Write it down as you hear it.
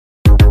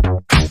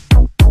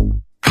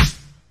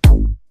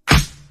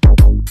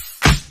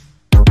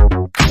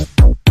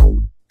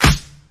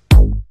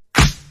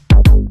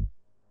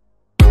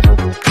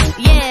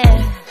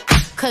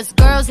cause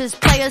girls is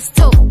players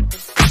too.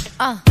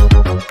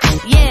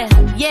 Yeah,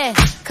 yeah,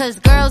 cause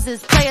girls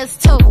is players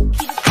too.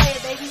 Keep it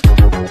playing, baby.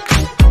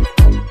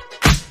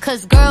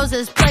 Cause girls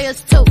is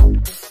players too.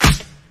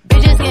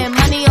 Bitches getting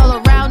money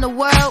all around the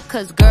world,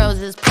 cause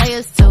girls is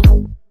players too.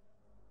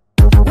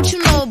 What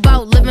you know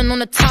about living on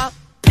the top?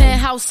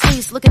 Penthouse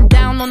suites, looking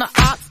down on the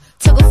ops.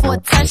 Took her for a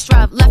test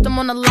drive, left them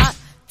on the lot.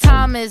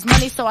 Time is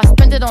money, so I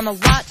spend it on a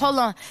watch. Hold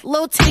on,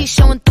 little titties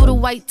showing through the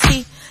white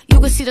tee. You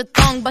can see the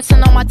thong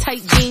bustin on my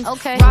tight jeans.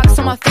 Okay, rocks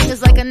on my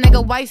fingers like a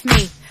nigga wife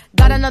me.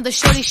 Got another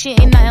shorty, she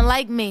ain't nothing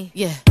like me.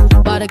 Yeah,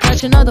 about to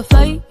catch another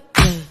flight.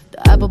 Yeah,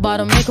 the apple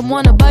bottom make 'em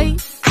wanna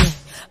bite. Yeah,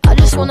 I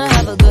just wanna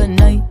have a good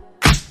night.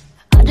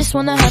 I just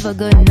wanna have a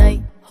good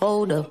night.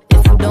 Hold up,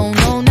 if you don't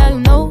know, now you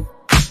know.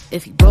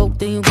 If you broke,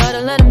 then you gotta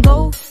let him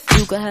go.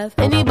 You could have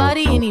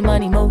anybody, any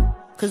money, mo.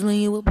 Cause when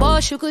you a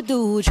boss, you could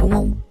do what you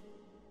want.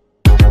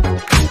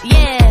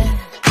 Yeah,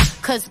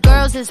 cause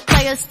girls is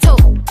players too.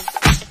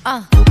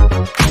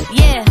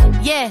 Yeah,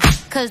 yeah,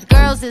 cause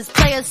girls is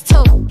players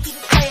too. Keep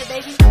it playing,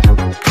 baby.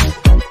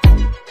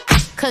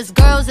 Cause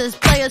girls is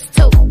players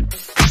too.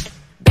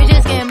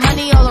 Bitches getting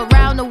money all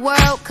around the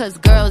world, cause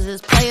girls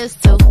is players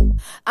too.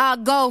 I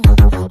go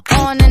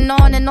on and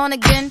on and on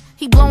again.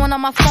 He blowing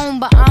on my phone,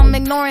 but I'm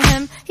ignoring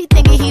him. He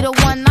thinking he the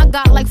one, I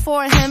got like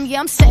 4 of him. Yeah,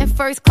 I'm sitting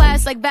first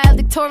class like bad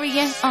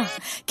Victorian.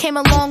 Came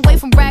a long way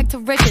from rag to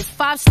riches.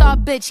 5-star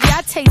bitch, yeah,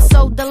 I taste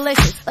so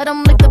delicious. Let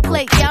him lick the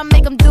plate, yeah, I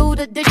make him do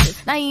the dishes.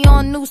 Now he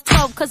on news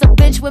 12, cause a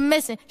bitch we're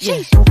missing.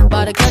 Sheesh,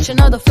 about to catch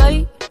another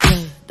flight.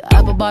 Yeah, the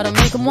apple bottom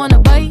make him wanna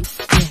bite.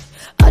 Yeah,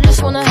 I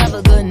just wanna have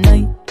a good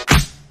night.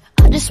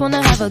 I just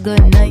wanna have a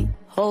good night.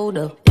 Hold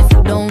up, if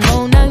you don't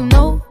know, now you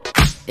know.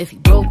 If you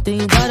broke, then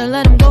you gotta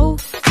let him go.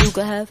 You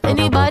could have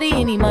anybody,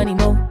 any money,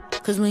 mo.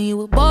 Cause when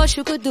you a boss,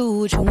 you could do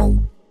what you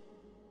want.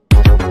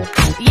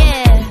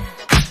 Yeah,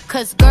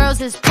 cause girls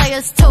is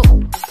players too.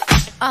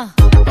 And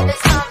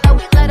it's time that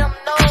we let them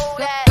know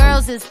that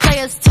girls is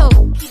players too.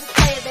 Keep it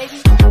playing,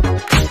 baby.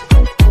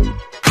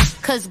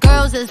 Cause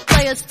girls is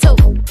players too.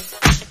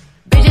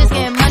 Bitches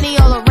getting money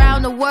all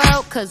around the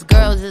world, cause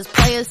girls is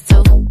players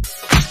too.